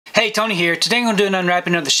Hey, Tony here. Today I'm going to do an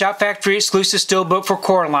unwrapping of the Shop Factory exclusive Steelbook for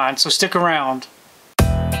Coraline, so stick around.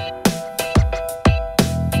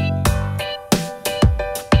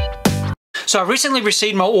 So I recently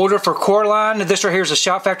received my order for Coraline. This right here is a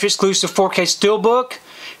Shop Factory exclusive 4K Steelbook.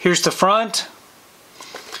 Here's the front,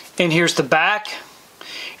 and here's the back.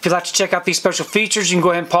 If you'd like to check out these special features, you can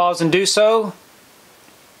go ahead and pause and do so.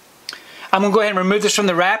 I'm going to go ahead and remove this from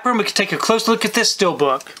the wrapper and we can take a close look at this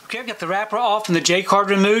Steelbook. Okay, I've got the wrapper off and the J card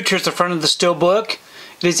removed. Here's the front of the Steelbook.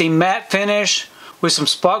 It is a matte finish with some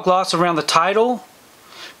spot gloss around the title.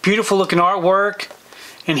 Beautiful looking artwork.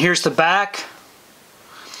 And here's the back.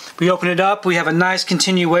 We open it up, we have a nice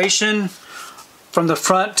continuation from the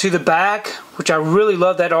front to the back, which I really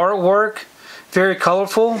love that artwork. Very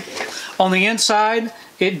colorful. On the inside,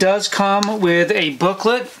 it does come with a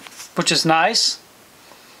booklet, which is nice.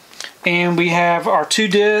 And we have our 2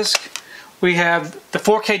 discs. We have the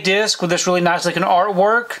 4K disc with this really nice looking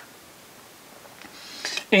artwork.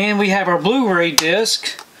 And we have our Blu-ray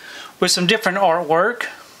disc with some different artwork.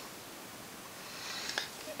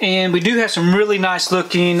 And we do have some really nice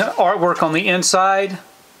looking artwork on the inside.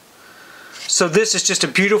 So this is just a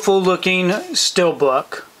beautiful looking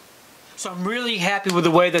Steelbook. So I'm really happy with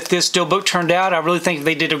the way that this Steelbook turned out. I really think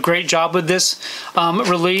they did a great job with this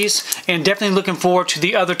release, and definitely looking forward to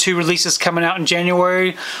the other 2 releases coming out in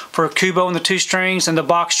January for Kubo and the 2 strings and the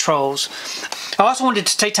Box Trolls. I also wanted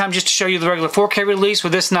to take time just to show you the regular 4K release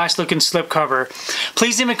with this nice looking slipcover.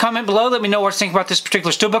 Please leave me a comment below. Let me know what you think about this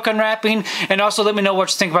particular Steelbook unwrapping, and also let me know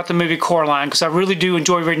what you think about the movie Coraline, because I really do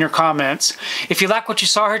enjoy reading your comments. If you like what you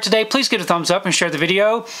saw here today, please give it a thumbs up and share the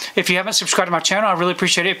video. If you haven't subscribed to my channel, I really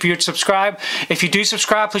appreciate it if you would subscribe. If you do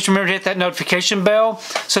subscribe, please remember to hit that notification bell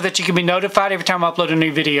so that you can be notified every time I upload a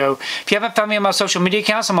new video. If you haven't found me on my social media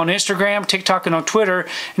accounts, I'm on Instagram, TikTok, and on Twitter.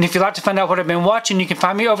 And if you'd like to find out what I've been watching, you can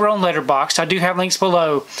find me over on Letterboxd. I do have links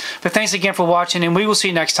below. But thanks again for watching, and we will see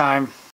you next time.